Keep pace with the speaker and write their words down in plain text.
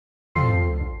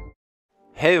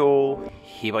Heyo,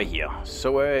 Hiba here.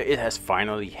 So it has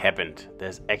finally happened.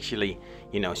 There's actually,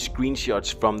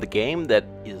 screenshots from the game that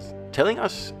is telling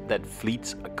us that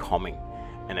fleets are coming.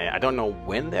 And I don't know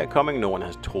when they're coming. No one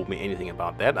has told me anything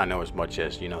about that. I know as much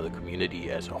as, the community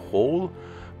as a whole.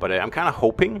 But I'm kind of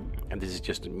hoping, and this is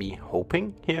just me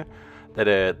hoping here,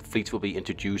 that fleets will be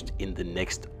introduced in the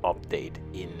next update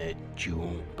in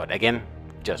June. But again,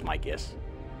 just my guess.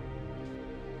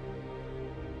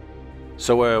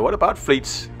 So what about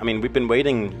fleets? I mean, we've been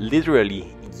waiting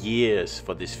literally years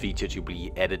for this feature to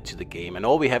be added to the game, and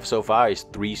all we have so far is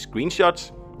 3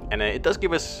 screenshots, and it does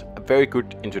give us a very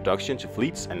good introduction to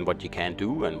fleets and what you can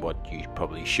do and what you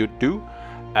probably should do,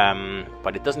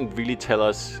 but it doesn't really tell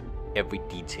us every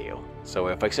detail. So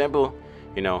for example,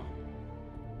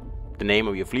 the name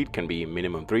of your fleet can be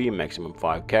minimum 3, maximum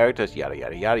 5 characters, yada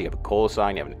yada yada. You have a call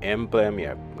sign, you have an emblem, you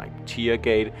have like tier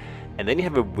gate, and then you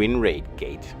have a win rate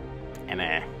gate.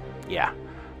 And yeah,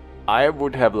 I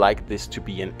would have liked this to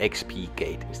be an XP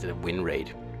gate instead of win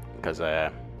rate, because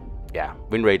yeah,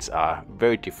 win rates are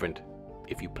very different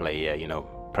if you play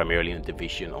primarily in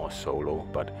division or solo.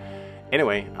 But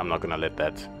anyway, I'm not gonna let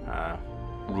that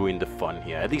ruin the fun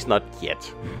here, at least not yet.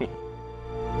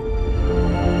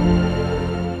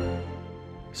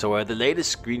 So the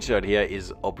latest screenshot here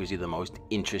is obviously the most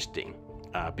interesting,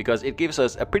 because it gives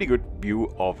us a pretty good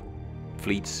view of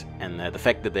fleets and the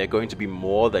fact that they're going to be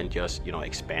more than just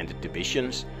expanded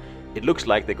divisions. It looks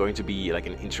like they're going to be like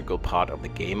an integral part of the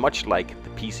game, much like the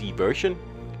PC version,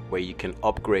 where you can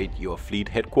upgrade your fleet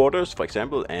headquarters, for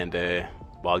example, and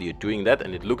while you're doing that,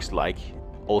 and it looks like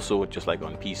also just like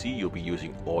on PC, you'll be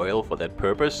using oil for that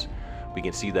purpose. We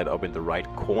can see that up in the right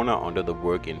corner under the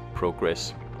work in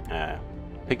progress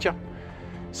picture.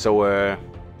 So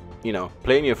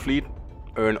playing your fleet,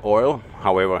 earn oil,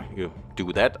 however you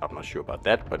do that. I'm not sure about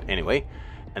that, but anyway.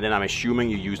 And then I'm assuming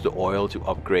you use the oil to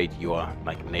upgrade your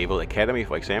naval academy,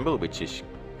 for example, which is,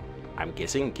 I'm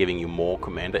guessing, giving you more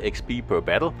commander XP per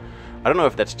battle. I don't know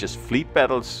if that's just fleet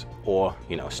battles or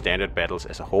standard battles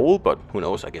as a whole, but who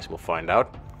knows, I guess we'll find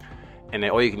out. And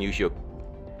or you can use your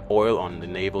oil on the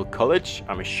naval college.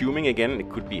 I'm assuming, again, it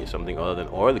could be something other than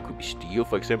oil. It could be steel,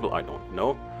 for example, I don't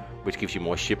know, which gives you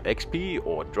more ship XP,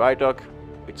 or dry dock,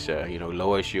 which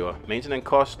lowers your maintenance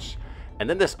costs. And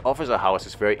then this officer house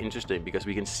is very interesting, because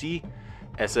we can see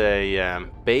as a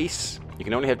base you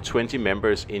can only have 20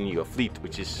 members in your fleet,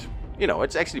 which is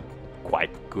it's actually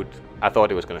quite good. I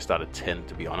thought it was going to start at 10,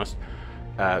 to be honest.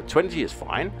 20 is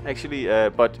fine actually,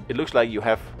 but it looks like you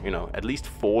have at least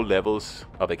 4 levels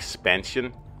of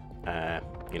expansion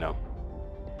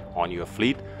on your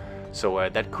fleet. So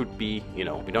that could be, we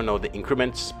don't know the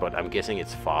increments, but I'm guessing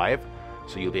it's 5.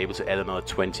 So you'll be able to add another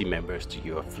 20 members to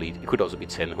your fleet. It could also be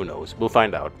 10, who knows. We'll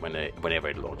find out whenever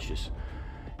it launches.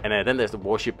 And then there's the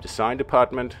Warship Design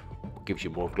Department. Gives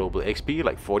you more global XP,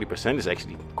 like 40% is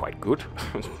actually quite good.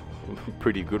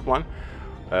 Pretty good one.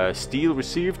 Steel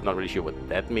received, not really sure what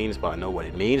that means, but I know what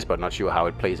it means, but not sure how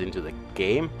it plays into the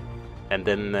game. And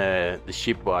then the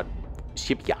shipyard,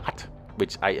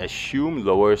 which I assume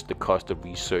lowers the cost of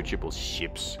researchable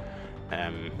ships.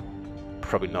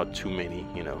 Probably not too many,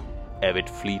 avid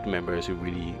fleet members who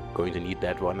really going to need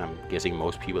that one. I'm guessing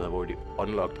most people have already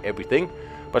unlocked everything,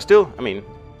 but still, I mean,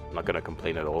 I'm not gonna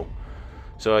complain at all.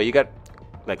 So you got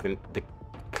like the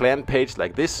clan page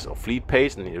like this, or fleet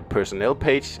page, and the personnel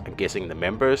page. I'm guessing the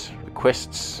members,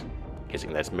 requests,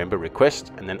 guessing that's member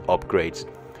request, and then upgrades.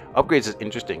 Upgrades is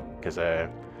interesting because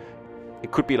it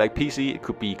could be like PC, it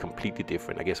could be completely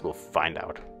different. I guess we'll find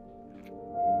out.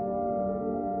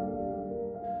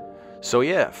 So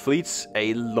yeah, fleets,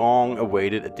 a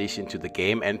long-awaited addition to the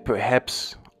game, and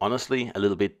perhaps, honestly, a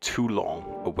little bit too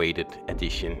long-awaited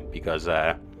addition, because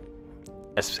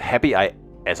as happy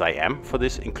as I am for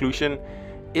this inclusion,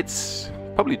 it's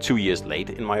probably 2 years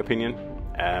late in my opinion.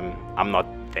 I'm not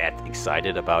that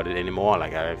excited about it anymore.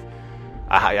 Like I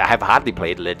have hardly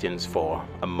played Legends for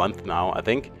a month now, I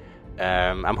think.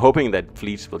 I'm hoping that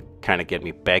fleets will kind of get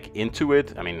me back into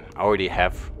it. I mean, I already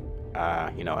have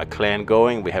a clan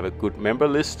going. We have a good member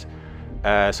list,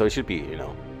 so it should be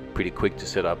pretty quick to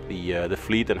set up the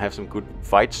fleet and have some good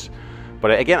fights.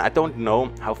 But again, I don't know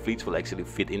how fleets will actually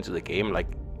fit into the game. Like,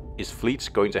 is fleets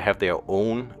going to have their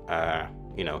own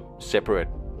separate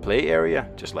play area,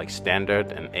 just like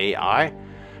standard and AI,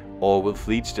 or will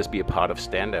fleets just be a part of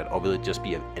standard, or will it just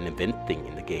be an event thing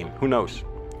in the game? Who knows?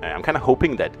 I'm kind of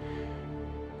hoping that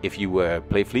if you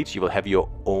play fleets, you will have your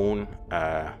own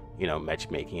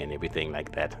matchmaking and everything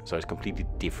like that, so it's completely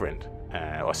different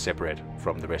or separate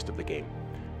from the rest of the game.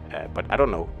 But I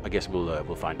don't know. I guess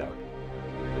we'll find out.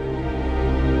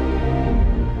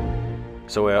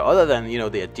 So other than, you know,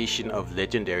 the addition of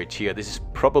legendary tier, this is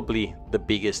probably the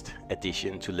biggest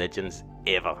addition to Legends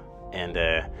ever. And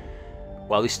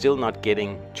while we're still not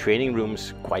getting training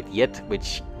rooms quite yet,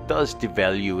 which does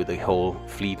devalue the whole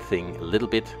fleet thing a little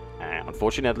bit,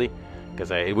 unfortunately,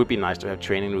 because it would be nice to have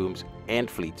training rooms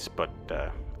and fleets, but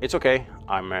it's okay.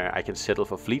 I can settle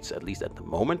for fleets, at least at the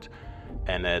moment,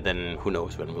 and then who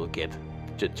knows when we'll get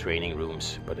to training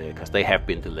rooms, but because they have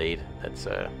been delayed, that's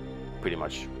pretty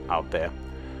much out there.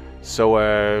 So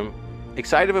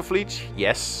excited for fleet?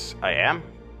 Yes, I am,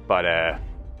 but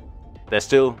there's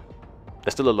still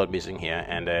a lot missing here,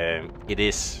 and it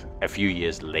is a few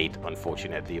years late,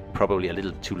 unfortunately. Probably a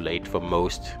little too late for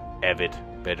most avid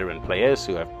veteran players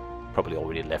who have probably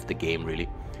already left the game, really.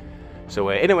 So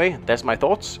anyway, that's my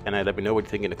thoughts, and let me know what you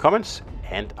think in the comments,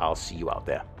 and I'll see you out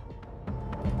there.